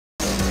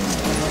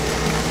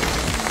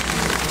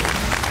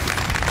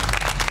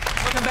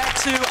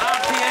to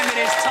RPM. It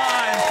is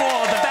time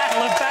for the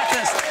Battle of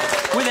Bathurst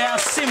with our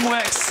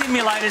SimWorks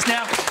simulators.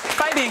 Now,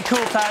 Fabian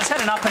Coulthard has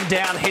had an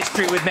up-and-down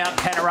history with Mount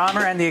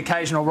Panorama and the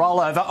occasional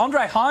rollover.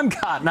 Andre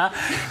Heimgartner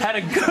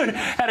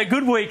had a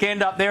good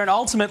weekend up there and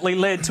ultimately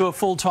led to a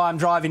full-time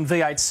drive in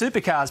V8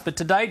 supercars. But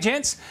today,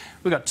 gents,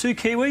 we've got two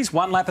Kiwis,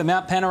 one lap of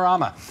Mount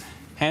Panorama.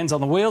 Hands on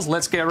the wheels,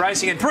 let's get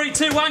racing in 3,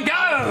 2, 1,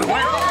 go!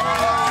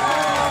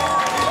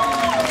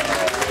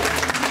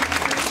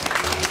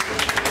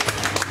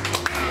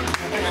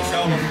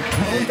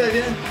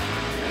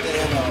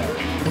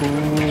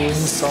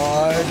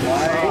 Inside.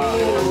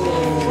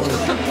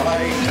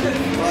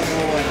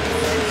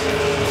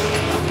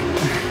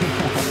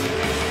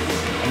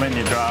 I'm in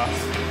your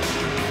draft.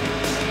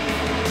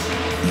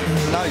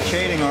 No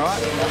cheating, all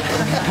right?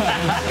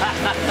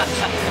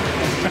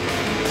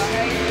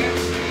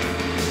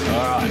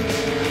 All right,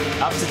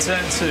 up to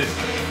turn 2.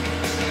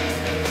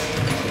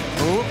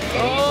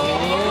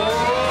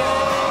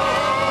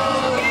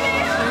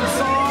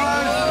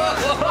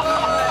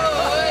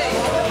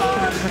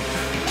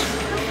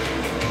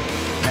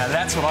 Now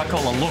that's what I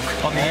call a look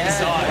on the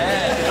inside.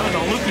 That was a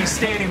look, he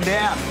stared him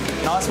down.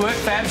 Nice work,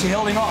 Fabs, you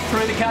held him off.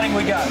 Through the cutting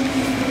we go.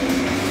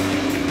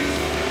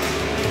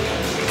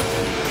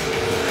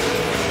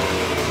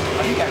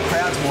 I think our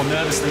crowd's more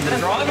nervous than the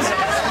drivers are.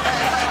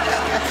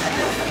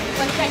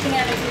 Like checking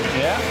out his...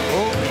 Yeah.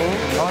 Oh,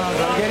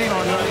 no, get him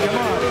on,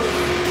 come on.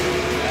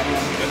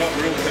 They're not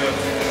real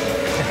curves.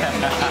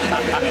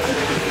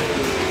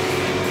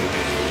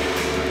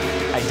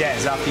 Hey,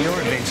 Daz, after your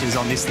adventures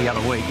on this the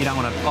other week, you don't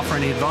want to offer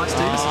any advice,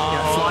 do you?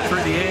 Fly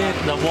through the air.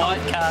 The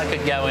white car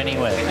could go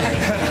anywhere.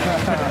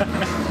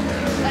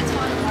 That's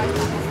fine.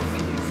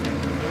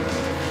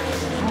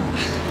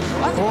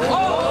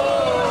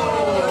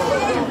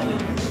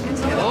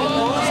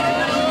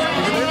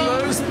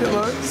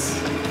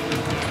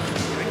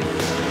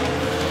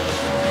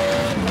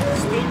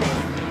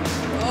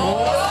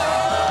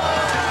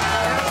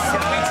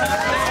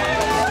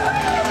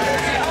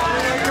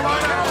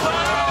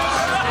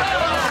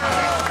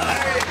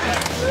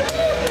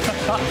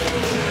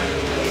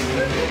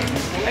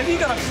 Have you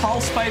got a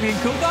pulse, Fabian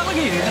Coulthard? Look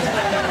at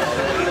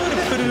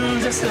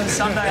you. Just a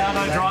Sunday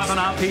Arvo drive on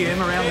RPM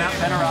around Mount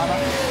Panorama.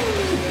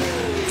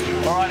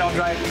 All right,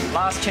 Andre,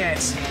 last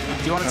chance.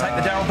 Do you want to take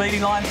the Darryl Beattie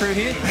line through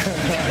here?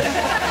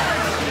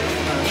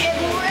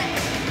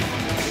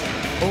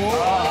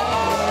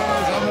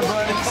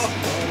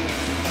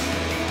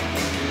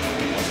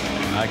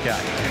 Okay,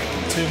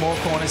 2 more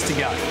corners to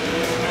go.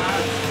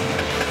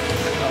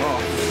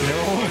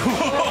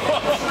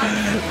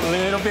 A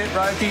little bit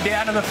ropey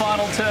down to the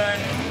final turn.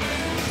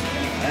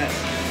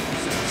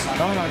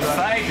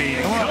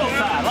 Fabian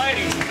Coulthard,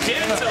 ladies and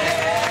gentlemen.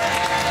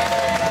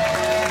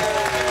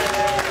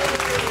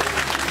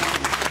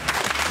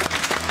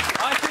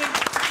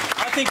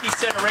 I think he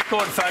set a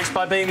record, folks,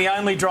 by being the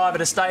only driver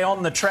to stay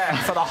on the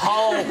track for the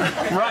whole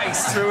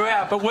race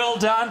throughout. But well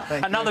done.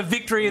 Another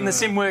victory in the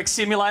SimWorks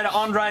simulator.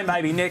 Andre,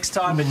 maybe next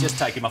time, but just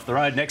take him off the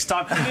road next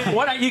time.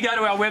 Why don't you go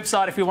to our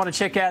website if you want to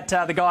check out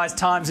the guys'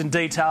 times and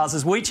details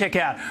as we check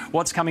out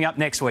what's coming up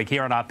next week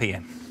here on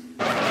RPM.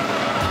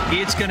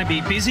 It's going to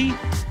be busy,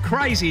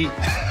 crazy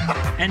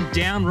and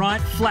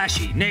downright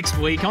flashy next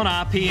week on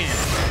RPM.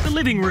 The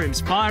Living Room's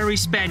fiery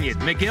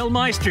Spaniard, Miguel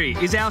Maestri,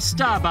 is our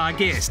star bar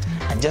guest.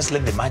 And just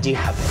let the magic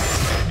happen.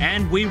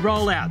 And we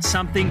roll out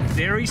something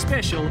very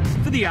special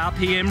for the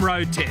RPM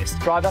road test.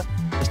 Driver,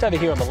 just over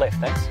here on the left,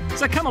 thanks.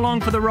 So come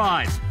along for the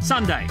ride,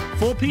 Sunday,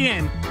 4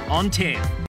 p.m. on 10.